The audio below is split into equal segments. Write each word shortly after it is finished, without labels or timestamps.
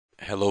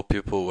Hello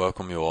people,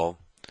 welcome you all.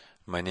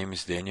 My name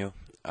is Daniel.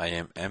 I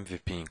am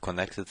MVP in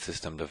Connected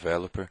System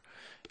Developer,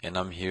 and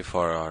I'm here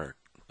for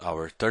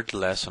our third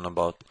lesson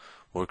about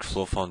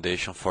Workflow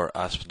Foundation for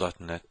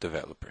ASP.NET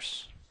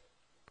developers.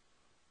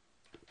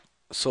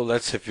 So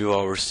let's review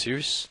our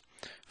series.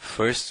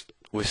 First,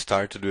 we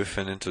started with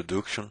an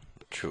introduction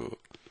to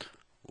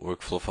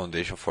Workflow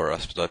Foundation for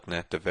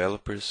ASP.NET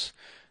developers.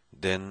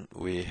 Then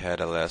we had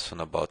a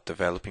lesson about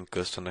developing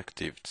custom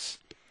activities.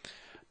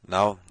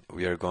 Now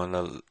we are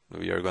gonna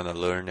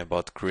learn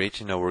about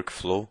creating a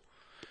workflow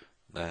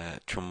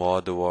to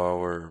model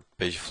our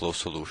page flow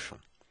solution.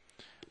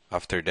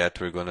 After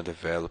that, we're gonna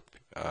develop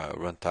a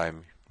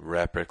runtime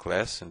wrapper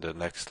class in the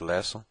next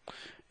lesson,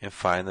 and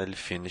finally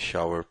finish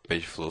our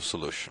page flow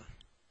solution.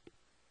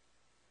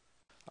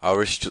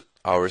 Our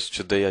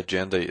today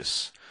agenda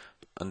is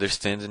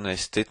understanding a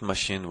state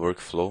machine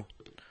workflow.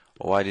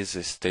 What is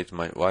a state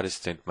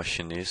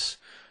machine is.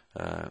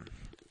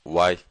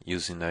 Why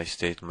using a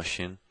state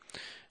machine,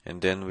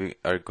 and then we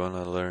are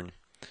gonna learn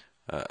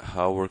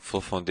how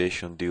Workflow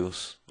Foundation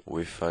deals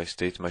with a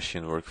state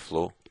machine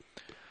workflow.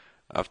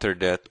 After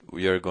that,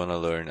 we are gonna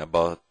learn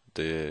about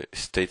the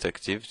state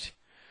activity,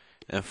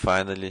 and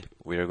finally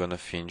we are gonna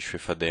finish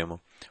with a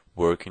demo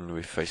working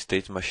with a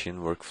state machine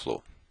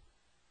workflow.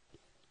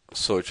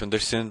 So to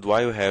understand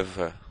why we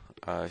have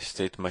a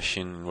state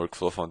machine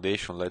workflow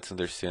foundation, let's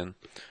understand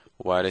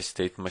what a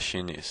state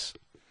machine is.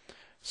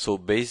 So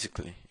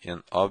basically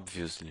and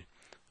obviously,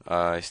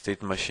 a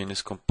state machine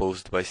is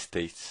composed by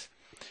states,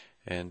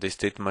 and the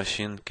state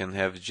machine can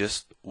have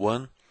just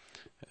one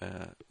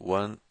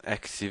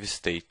active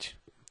state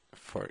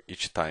for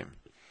each time.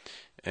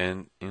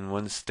 And in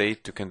one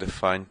state you can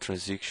define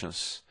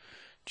transitions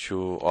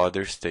to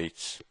other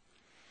states.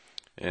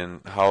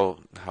 And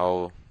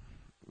how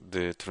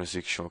the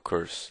transition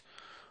occurs.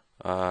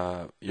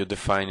 You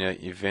define an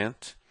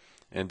event,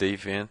 and the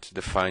event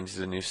defines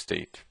the new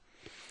state.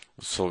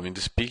 So in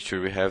this picture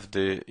we have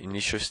the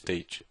initial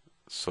state.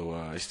 So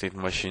a state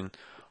machine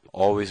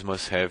always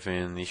must have an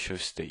initial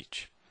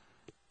state.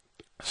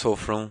 So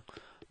from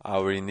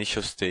our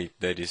initial state,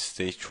 that is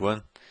state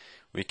 1,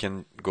 we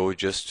can go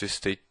just to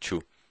state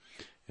 2.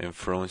 And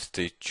from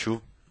state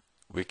 2,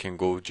 we can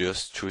go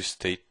just to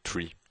state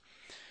 3.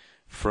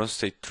 From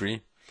state 3,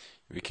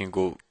 we can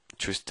go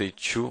to state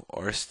 2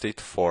 or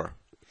state 4.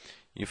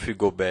 If we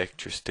go back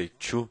to state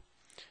 2,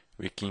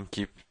 we can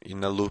keep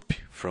in a loop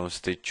from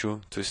state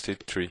 2 to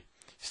state 3,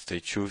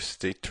 state 2,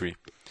 state 3,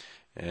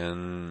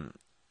 and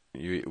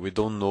we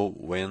don't know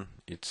when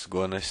it's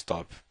gonna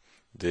stop.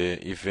 The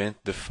event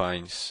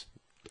defines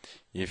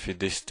if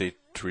the state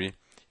 3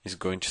 is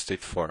going to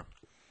state 4.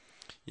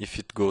 If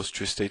it goes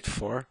to state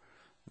 4,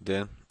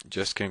 then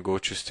just can go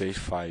to state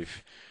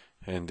 5,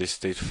 and the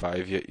state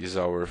 5 is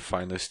our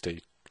final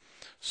state.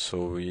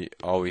 So we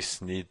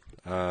always need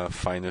a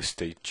final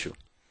state too.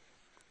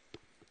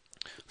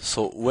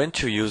 So when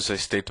to use a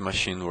state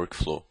machine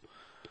workflow?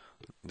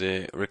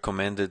 The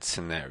recommended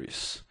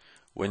scenarios.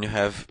 When you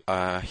have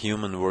a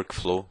human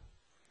workflow,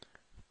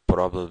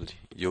 probably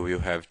you will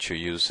have to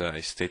use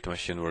a state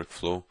machine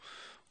workflow.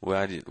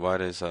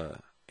 What is a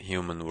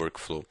human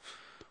workflow?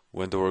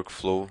 When the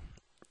workflow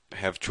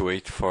have to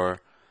wait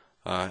for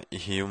a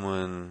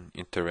human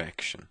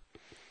interaction.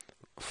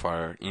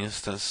 For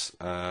instance,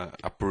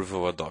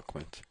 approval of a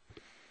document.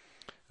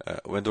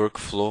 When the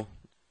workflow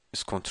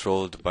is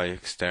controlled by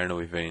external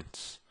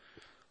events.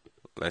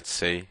 Let's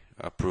say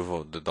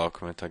approval of the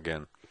document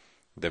again.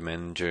 The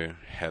manager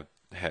had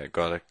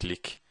got a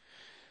click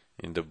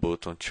in the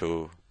button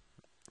to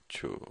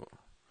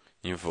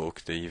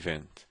invoke the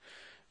event.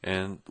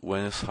 And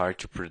when it's hard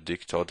to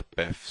predict all the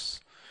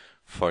paths.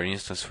 For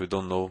instance, we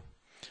don't know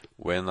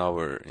when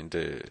in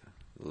the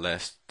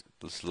last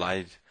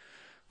slide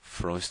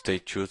from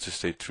state 2 to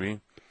state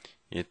 3,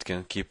 it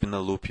can keep in a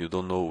loop. You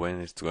don't know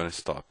when it's gonna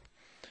stop.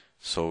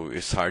 So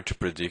it's hard to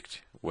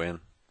predict when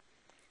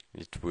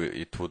it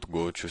would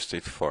go to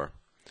state 4.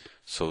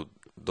 So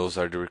those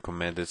are the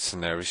recommended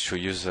scenarios to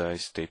use a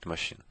state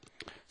machine.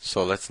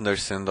 So let's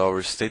understand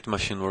our state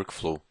machine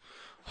workflow,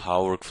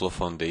 how Workflow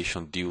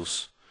Foundation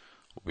deals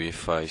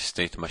with a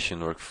state machine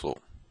workflow.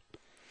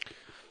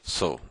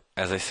 So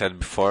as I said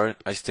before,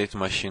 a state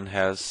machine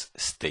has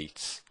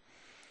states.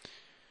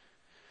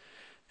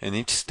 And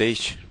each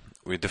state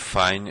we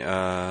define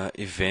an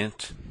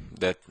event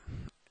that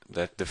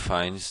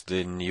defines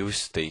the new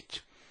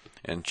state,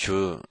 and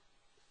to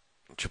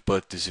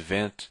put this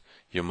event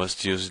you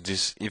must use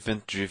this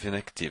event-driven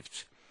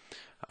activity.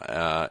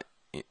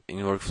 In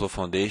Workflow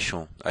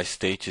Foundation, a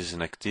state is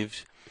an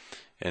activity,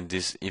 and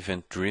this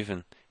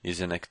event-driven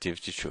is an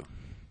activity too.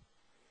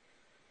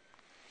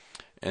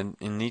 And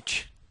in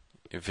each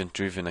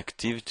event-driven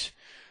activity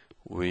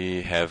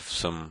we have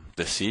some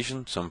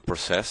decision, some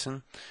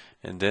processing,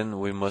 and then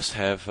we must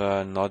have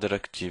another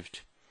activity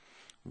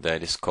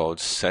that is called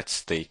set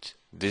state.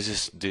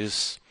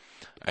 This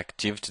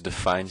activity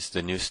defines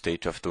the new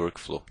state of the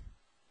workflow.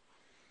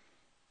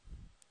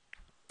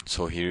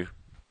 So here,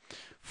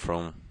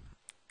 from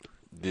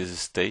this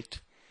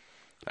state,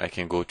 I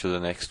can go to the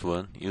next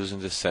one using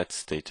the set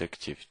state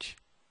activity.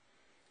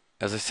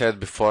 As I said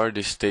before,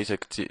 the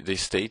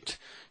state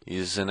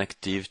is an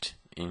activity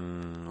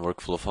in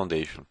Workflow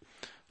Foundation.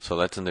 So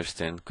let's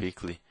understand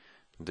quickly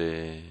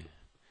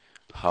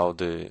how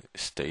the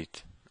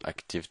state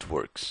activity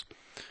works.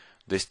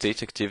 The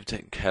state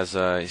activity has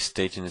a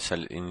state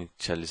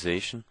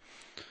initialization,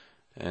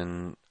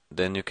 and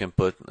then you can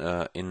put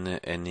in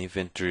an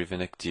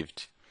event-driven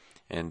activity.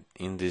 And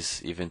in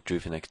this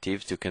event-driven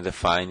activity, you can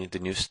define the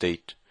new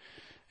state.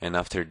 And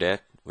after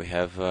that, we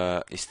have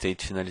a state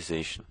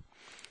finalization.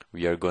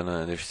 We are going to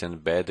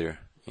understand better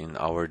in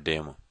our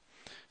demo.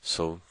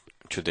 So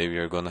today we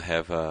are going to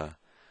have a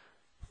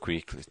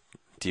quick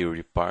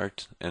theory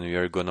part, and we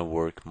are going to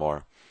work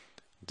more.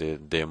 The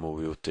demo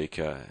will take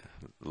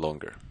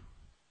longer.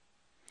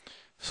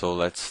 So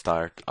let's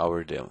start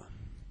our demo.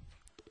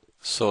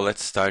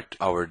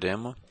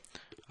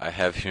 I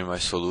have here my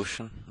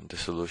solution, the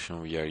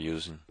solution we are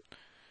using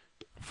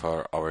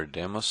for our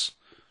demos.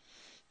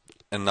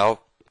 And now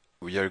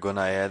we are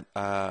gonna add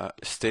a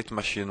state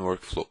machine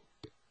workflow.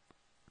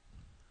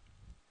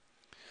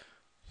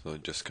 So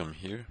just come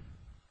here,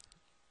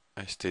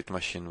 a state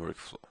machine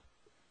workflow.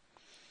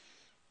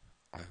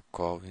 I'll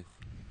call it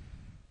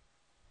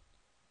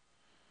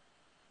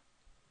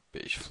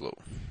page flow.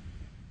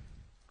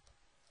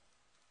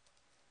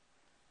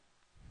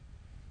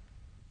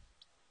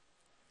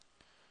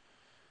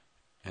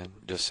 And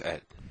just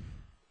add.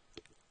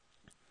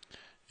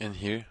 And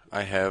here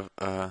I have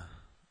a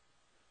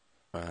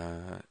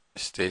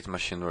state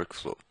machine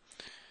workflow.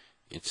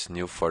 It's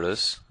new for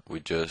us.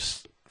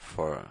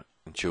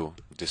 Until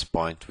this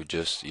point, we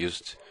just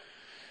used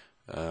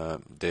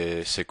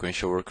the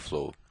sequential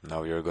workflow.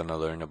 Now we are gonna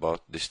learn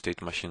about the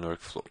state machine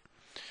workflow.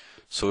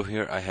 So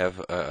here I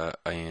have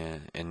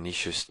an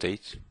initial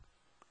state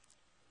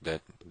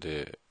that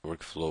the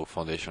Workflow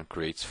Foundation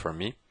creates for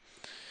me.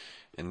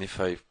 And if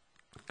I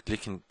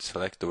click and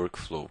select the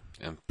workflow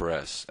and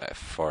press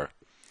F4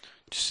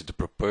 to see the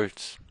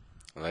properties,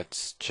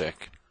 let's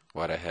check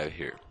what I have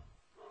here.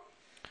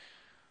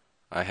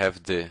 I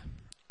have the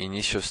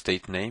initial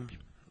state name,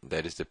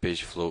 that is the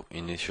page flow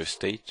initial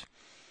state,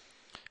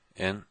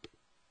 and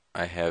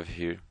I have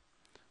here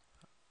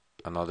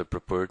another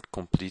property,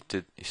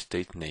 completed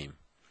state name.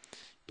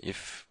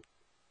 If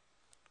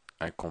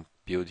I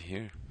compute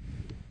here,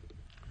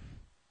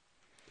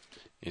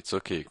 it's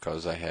okay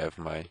because I have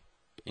my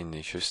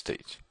initial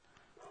state.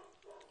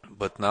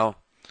 But now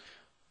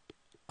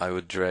I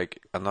would drag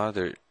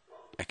another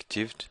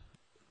activity.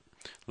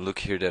 Look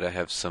here that I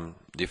have some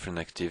different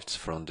activities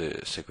from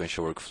the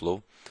sequential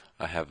workflow.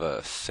 I have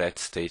a set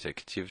state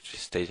activity,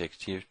 state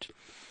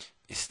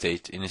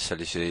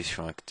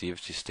initialization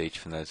activity, state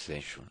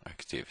finalization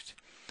activity.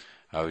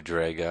 I will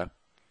drag a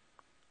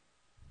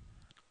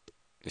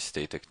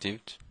state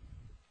activity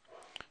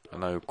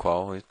and I will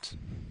call it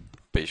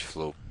page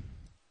flow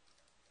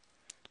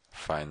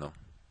final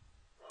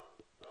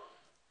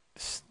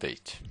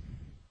state.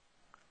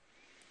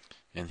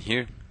 And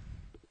here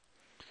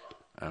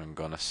I'm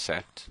gonna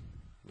set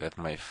that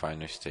my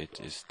final state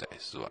is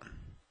this one.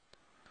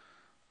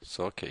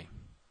 So okay.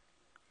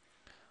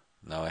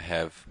 Now I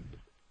have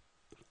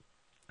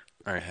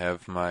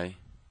my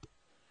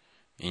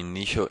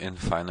initial and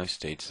final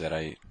states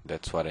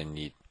that's what I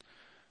need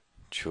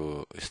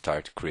to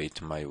start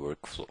creating my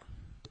workflow.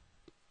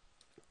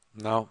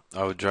 Now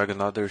I will drag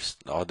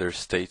other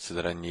states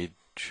that I need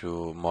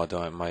to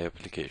model my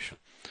application.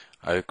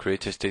 I will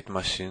create a state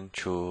machine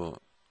to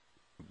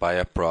buy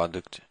a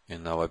product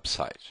in a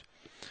website.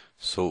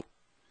 So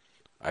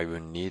I will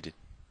need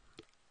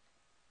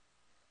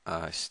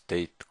a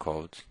state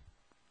called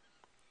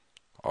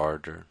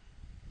order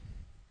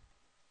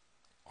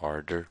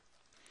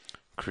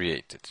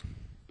created.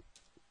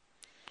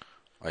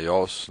 I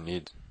also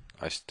need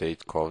a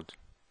state called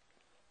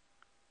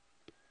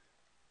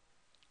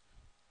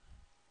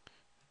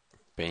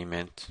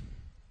payment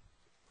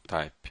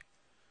type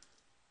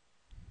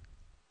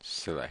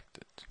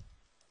selected.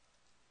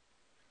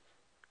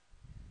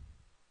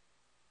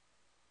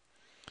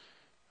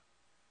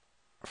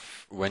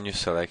 When you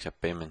select a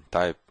payment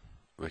type,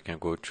 we can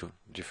go to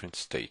different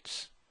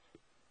states: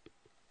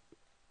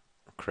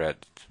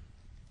 credit,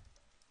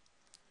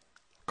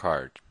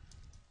 card,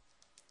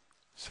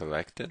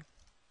 selected,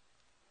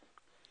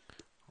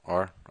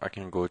 or I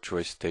can go to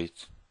a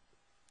state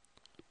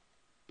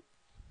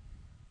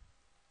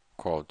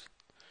called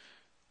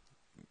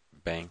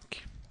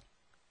bank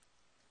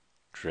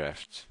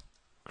draft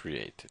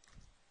created.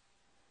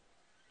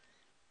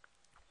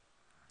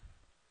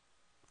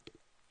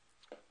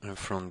 And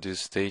from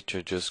this state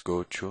I just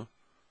go to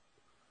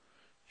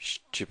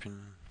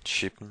shipping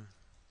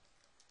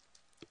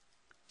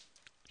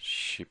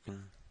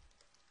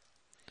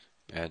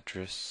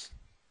address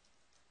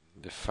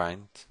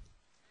defined,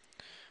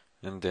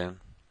 and then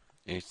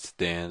it's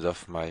the end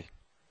of my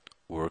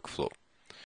workflow.